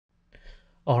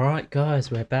Alright guys,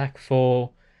 we're back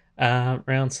for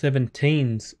round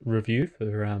 17's review for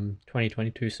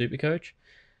 2022 Supercoach.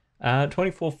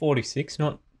 2446,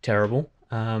 not terrible.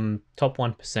 Top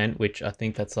 1%, which I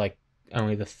think that's like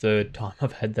only the third time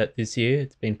I've had that this year.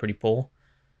 It's been pretty poor.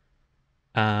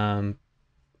 Um,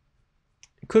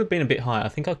 it could have been a bit higher. I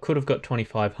think I could have got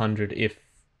 2500 if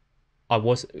I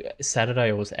was Saturday.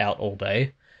 I was out all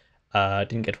day.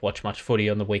 Didn't get to watch much footy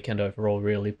on the weekend overall,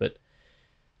 really, but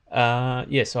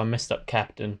yeah, so I messed up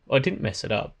captain. Well, I didn't mess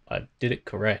it up. I did it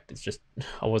correct. It's just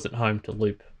I wasn't home to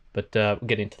loop. But we'll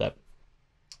get into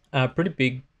that. Pretty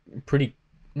big, pretty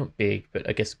not big, but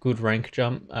I guess good rank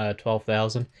jump.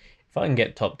 12,000. If I can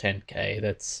get top 10k,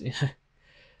 that's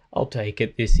I'll take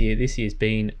it this year. This year's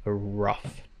been a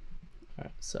rough. All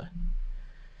right, so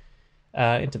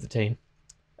into the team.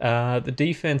 The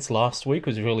defense last week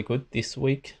was really good. This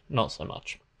week, not so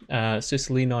much.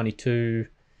 Sicily 92.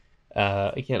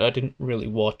 Again, I didn't really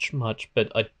watch much,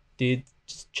 but I did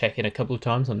just check in a couple of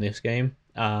times on this game.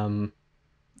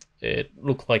 It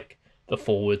looked like the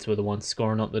forwards were the ones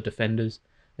scoring, not the defenders.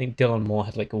 I think Dylan Moore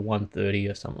had like a 130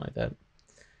 or something like that.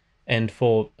 And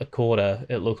for a quarter,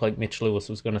 it looked like Mitch Lewis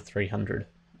was going to 300.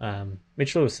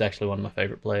 Mitch Lewis is actually one of my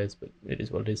favourite players, but it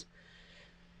is what it is.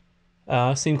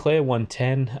 Sinclair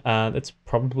 110. That's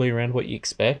probably around what you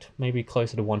expect. Maybe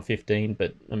closer to 115,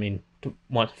 but I mean,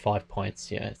 5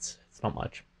 points. Yeah, it's not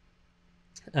much.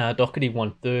 Doherty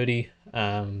 130.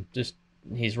 Just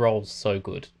his role's so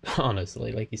good,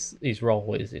 honestly. Like his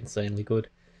role is insanely good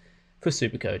for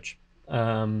Supercoach.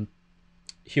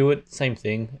 Hewitt, same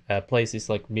thing. Plays this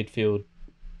like midfield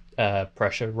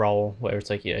pressure role where it's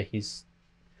like, yeah, he's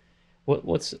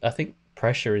what's I think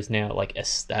pressure is now like a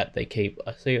stat they keep.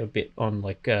 I see a bit on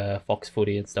like Fox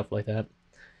Footy and stuff like that.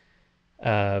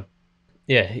 Uh,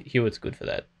 yeah, Hewitt's good for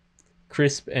that.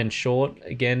 Crisp and Short,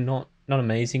 again, not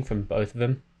amazing from both of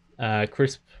them.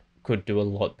 Crisp could do a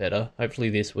lot better. Hopefully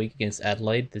this week against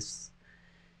Adelaide, this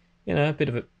a bit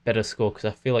of a better score because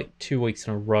I feel like 2 weeks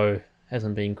in a row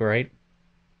hasn't been great.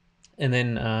 And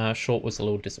then Short was a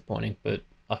little disappointing, but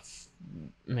I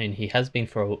mean he has been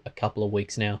for a couple of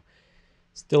weeks now.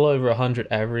 Still over 100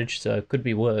 average, so it could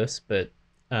be worse. But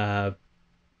uh,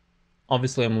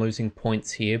 obviously I'm losing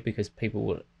points here because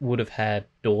people would have had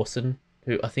Dawson,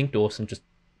 who I think Dawson just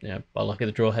by luck of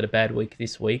the draw had a bad week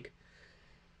this week.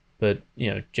 But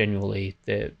genuinely,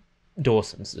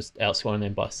 Dawson's just outscoring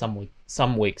them by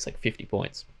some weeks like 50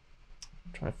 points.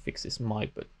 I'm trying to fix this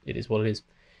mic, but it is what it is.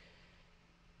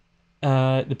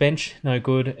 The bench no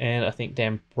good, and I think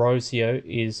D'Ambrosio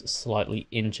is slightly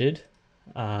injured.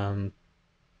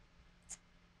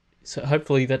 So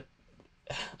hopefully that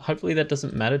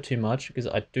doesn't matter too much because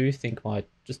I do think my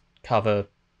just cover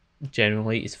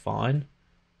generally is fine.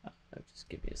 Just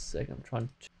give me a second. I'm trying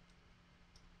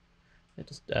to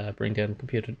just bring down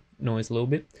computer noise a little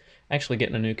bit. Actually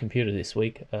getting a new computer this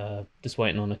week. Just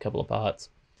waiting on a couple of parts.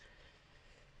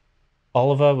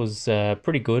 Oliver was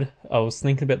pretty good. I was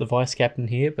thinking about the vice captain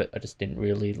here, but I just didn't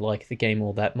really like the game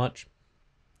all that much.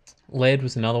 Laird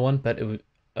was another one, but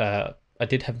I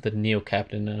did have the Neil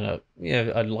captain, and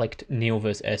I liked Neil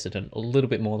versus Essendon a little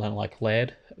bit more than I like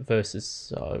Laird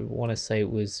versus. I want to say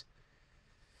it was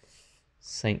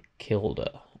St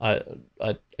Kilda. I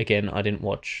again I didn't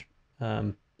watch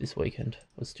this weekend.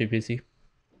 I was too busy.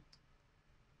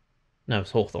 No, it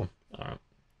was Hawthorn. All right,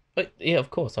 but yeah,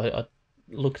 of course I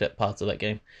looked at parts of that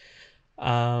game.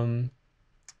 Um,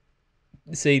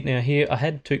 See now here I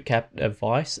had to cap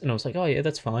advice and I was like, oh yeah,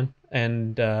 that's fine.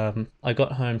 And I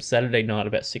got home Saturday night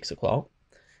about 6 o'clock,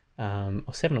 or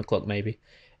 7 o'clock maybe,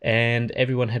 and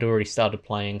everyone had already started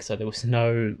playing, so there was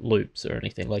no loops or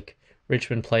anything. Like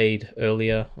Richmond played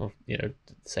earlier, or the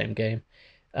same game.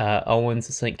 Owens,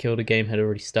 the St Kilda game had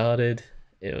already started.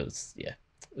 It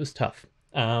was tough.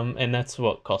 And that's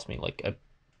what cost me like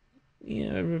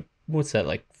what's that,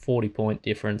 like 40 point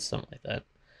difference, something like that.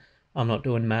 I'm not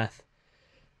doing math.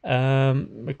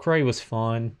 McRae was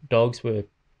fine. Dogs were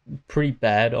pretty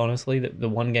bad, honestly. The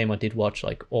one game I did watch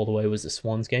like all the way was the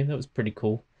Swans game. That was pretty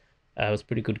cool. It was a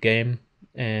pretty good game,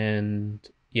 and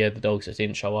yeah, the Dogs just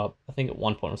didn't show up. I think at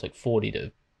one point it was like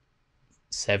 40-7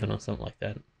 or something like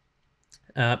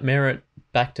that. Merritt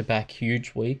back to back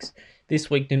huge weeks. This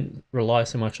week didn't rely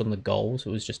so much on the goals. It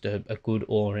was just a good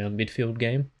all around midfield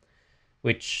game,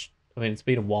 which I mean it's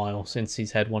been a while since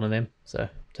he's had one of them, so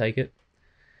take it.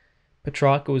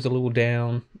 Petrarca was a little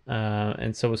down,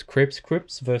 and so was Cripps.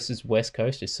 Cripps versus West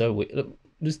Coast is so weird.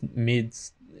 Just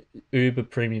mids, uber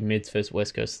premium mids versus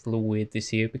West Coast is a little weird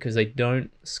this year because they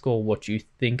don't score what you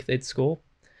think they'd score.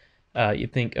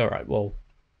 You'd think, all right, well,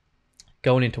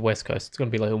 going into West Coast, it's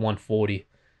going to be like a 140.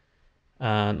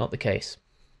 Not the case.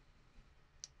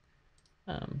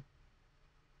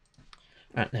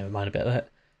 Right, never mind about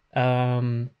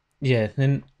that. Yeah,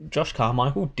 then Josh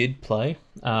Carmichael did play.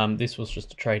 This was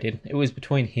just a trade in. It was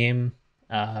between him,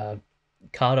 uh,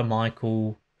 Carter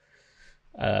Michael,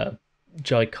 uh,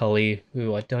 Joe Cully,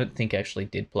 who I don't think actually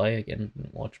did play. Again,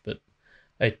 didn't watch, but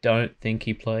I don't think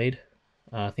he played.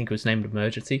 I think it was named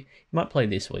emergency. He might play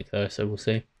this week though, so we'll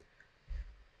see.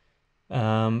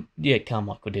 Yeah,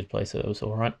 Carmichael did play, so that was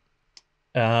all right.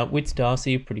 Witz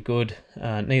Darcy, pretty good.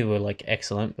 Neither were like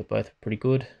excellent, but both pretty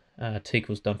good. Teak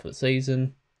was done for the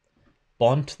season.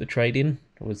 Bont, the trade in,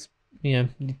 was,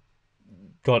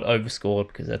 got overscored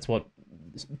because that's what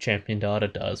champion data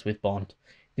does with Bont.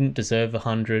 Didn't deserve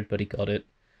 100, but he got it.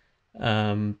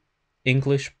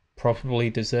 English probably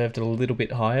deserved a little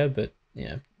bit higher, but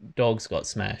yeah, Dogs got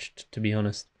smashed, to be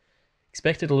honest.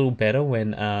 Expected a little better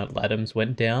when Laddams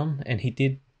went down, and he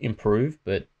did improve,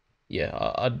 but yeah,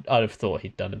 I'd have thought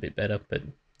he'd done a bit better. But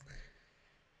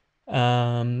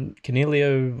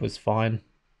Canelio was fine.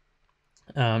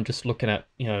 Just looking at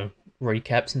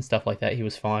recaps and stuff like that, he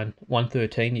was fine.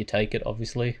 113, you take it,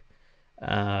 obviously.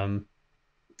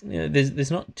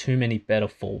 There's not too many better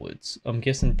forwards. I'm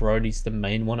guessing Brody's the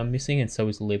main one I'm missing, and so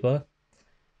is Libba.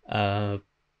 But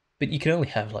you can only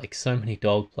have like so many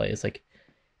dog players. Like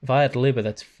if I had Libba,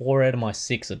 that's 4 out of my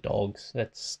 6 are dogs.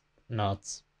 That's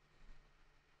nuts.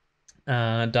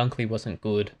 Dunkley wasn't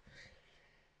good.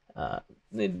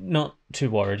 Not too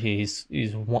worried. He's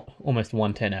almost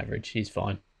 110 average. He's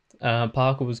fine.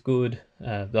 Parker was good.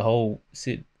 The whole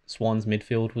Swans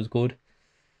midfield was good.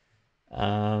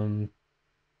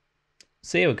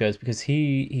 See how it goes, because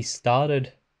he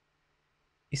started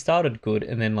good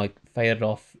and then like faded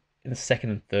off in the second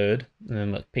and third, and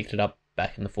then like picked it up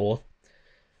back in the fourth.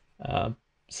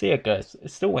 See how it goes.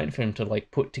 It's still waiting for him to like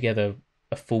put together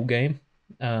a full game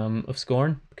of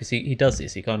scoring, because he does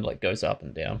this. He kind of like goes up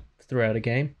and down throughout a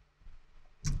game.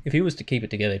 If he was to keep it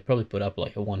together, he'd probably put up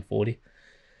like a 140.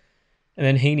 And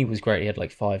then Heaney was great. He had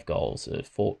like 5 goals.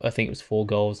 I think it was 4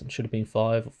 goals and should have been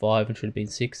 5, or 5 and should have been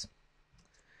 6.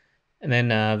 And then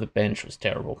the bench was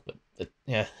terrible. But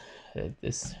yeah,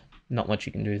 there's not much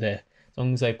you can do there as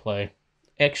long as they play.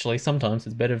 Actually, sometimes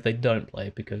it's better if they don't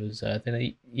play, because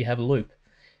then you have a loop.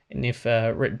 And if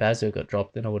Rhett Bazzo got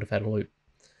dropped, then I would have had a loop.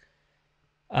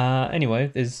 Anyway,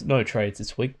 there's no trades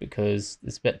this week because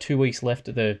there's about 2 weeks left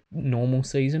of the normal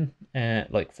season.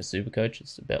 Like for Supercoach,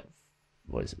 it's about,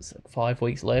 what is it, it's like 5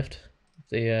 weeks left of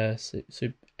the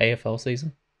AFL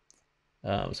season.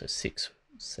 So 6,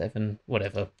 7,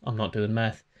 whatever. I'm not doing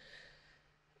math.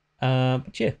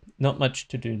 But yeah, not much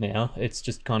to do now. It's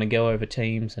just kind of go over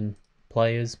teams and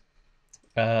players.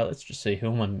 Let's just see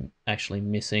who I'm actually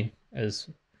missing as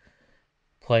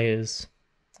players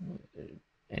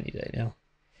any day now.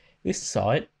 This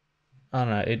site, I don't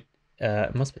know,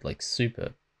 it must be like super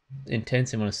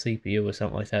intensive on a CPU or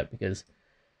something like that, because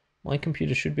my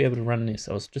computer should be able to run this.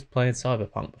 I was just playing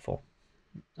Cyberpunk before.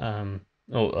 Run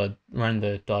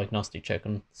the diagnostic check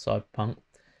on Cyberpunk.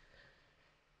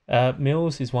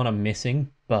 Mills is one I'm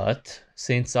missing, but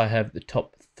since I have the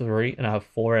top 3 and I have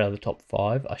 4 out of the top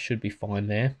 5, I should be fine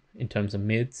there in terms of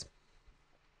mids.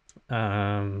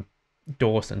 Dawson's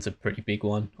a pretty big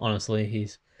one, honestly.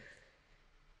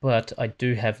 But I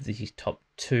do have the top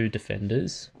 2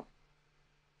 defenders.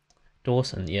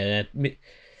 Dawson, yeah,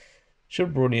 should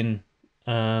have brought in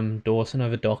Dawson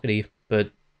over Doherty, but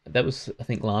that was, I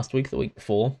think, last week, the week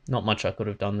before. Not much I could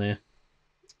have done there.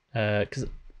 Because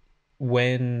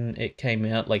when it came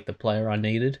out, like the player I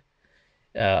needed,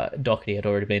 Doherty had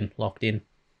already been locked in.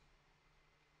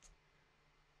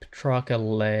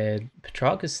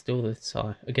 Petrarca's still this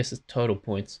high. I guess it's total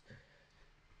points.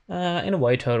 In a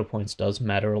way, total points does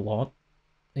matter a lot.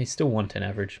 He's still 110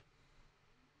 average.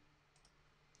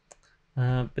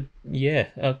 But yeah,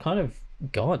 I kind of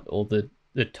got all the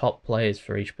top players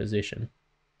for each position.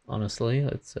 Honestly,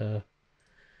 it's going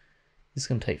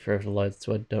to take forever to load,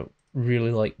 so I don't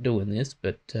really like doing this.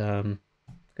 But go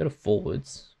to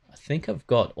forwards. I think I've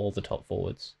got all the top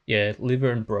forwards. Yeah,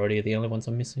 Liver and Brody are the only ones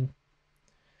I'm missing.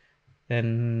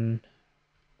 Then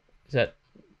is that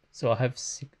so? I have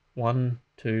 1,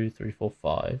 2, 3, 4,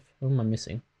 5. Who am I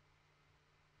missing?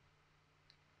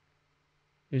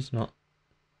 Who's not?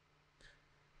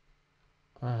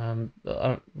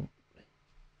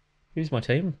 Who's my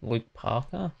team? Luke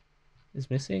Parker is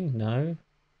missing? No.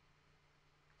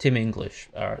 Tim English.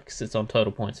 Alright, because it's on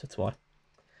total points, that's why.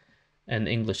 And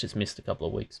English has missed a couple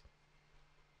of weeks.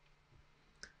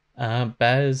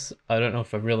 Baz, I don't know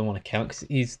if I really want to count, because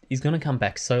he's going to come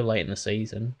back so late in the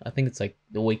season. I think it's like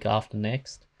the week after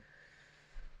next.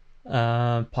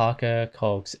 Parker,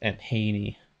 Cogs, and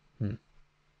Heaney.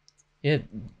 Yeah,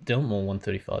 Delmore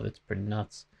 135. That's pretty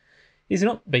nuts. He's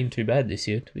not been too bad this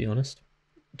year, to be honest.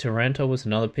 Taranto was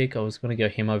another pick. I was going to go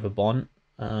him over Bont.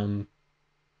 Um,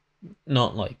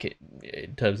 Not like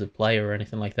in terms of play or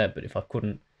anything like that, but if I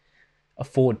couldn't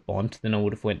afford Bont, then I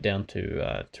would have went down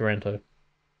to Taranto.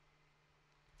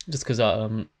 Just because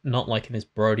I'm not liking this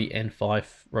Brody and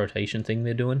Fife rotation thing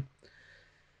they're doing.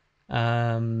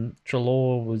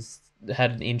 Trelaw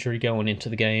had an injury going into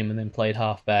the game and then played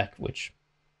halfback, which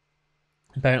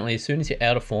apparently as soon as you're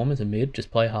out of form as a mid,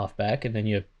 just play halfback and then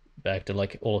you're back to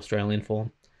like all Australian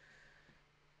form.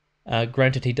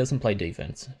 Granted, he doesn't play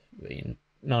defense. I mean,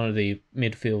 none of the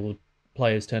midfield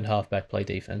players turned halfback play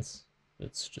defense.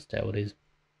 That's just how it is.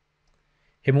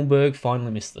 Himmelberg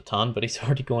finally missed the ton, but he's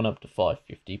already gone up to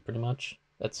 550 pretty much.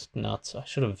 That's nuts. I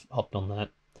should have hopped on that.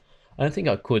 I don't think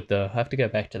I could though. I have to go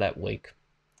back to that week,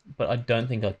 but I don't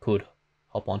think I could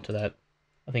hop onto that.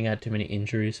 I think I had too many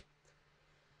injuries.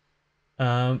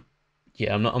 Yeah,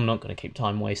 I'm not going to keep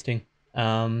time wasting.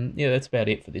 Yeah, that's about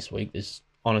it for this week. There's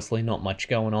honestly not much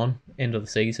going on. End of the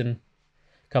season,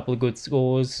 couple of good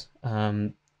scores.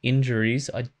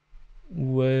 Injuries.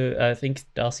 I think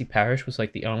Darcy Parish was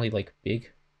like the only like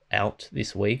big out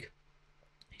this week.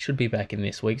 He should be back in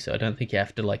this week, so I don't think you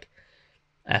have to like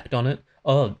act on it.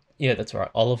 Oh yeah, that's right.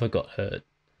 Oliver got hurt.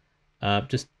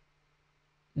 Just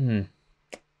if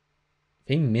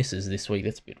he misses this week,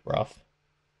 that's a bit rough.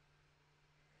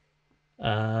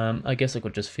 I guess I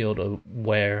could just field a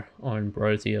Ware or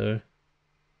Ambrosio.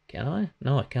 Can I?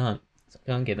 No, I can't. So I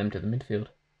can't get them to the midfield.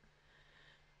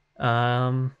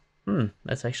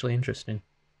 That's actually interesting.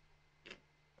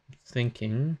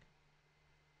 Thinking,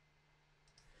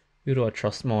 who do I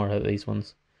trust more out of these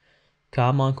ones?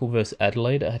 Carmichael versus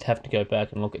Adelaide. I'd have to go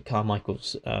back and look at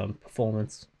Carmichael's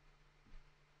performance.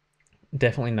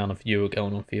 Definitely none of you are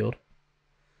going on field.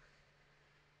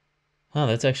 Oh,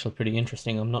 that's actually pretty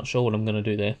interesting. I'm not sure what I'm going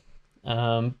to do there.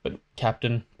 But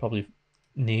captain probably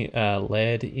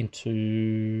led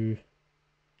into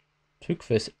Took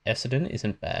versus Essendon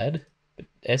isn't bad, but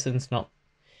Essendon's not.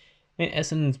 I mean,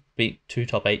 Essendon's beat 2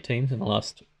 top 8 teams in the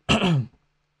last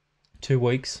 2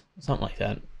 weeks, something like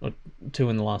that, or 2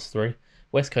 in the last 3.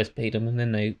 West Coast beat them, and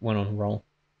then they went on a roll.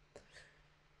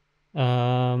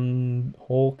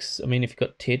 Hawks. I mean, if you've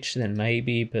got Titch, then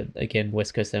maybe, but again,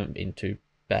 West Coast haven't been too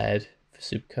bad for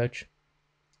Supercoach.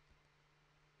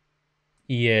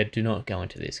 Yeah, do not go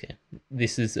into this game.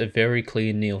 This is a very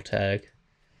clear Neil tag.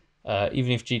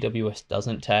 Even if GWS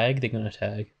doesn't tag, they're going to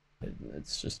tag.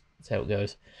 That's how it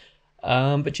goes.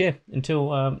 But yeah,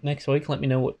 until next week, let me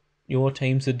know what your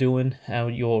teams are doing, how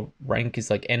your rank is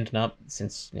like ending up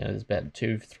since there's about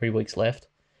 2-3 weeks left.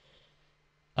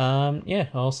 Yeah,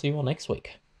 I'll see you all next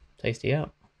week. Tasty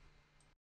out.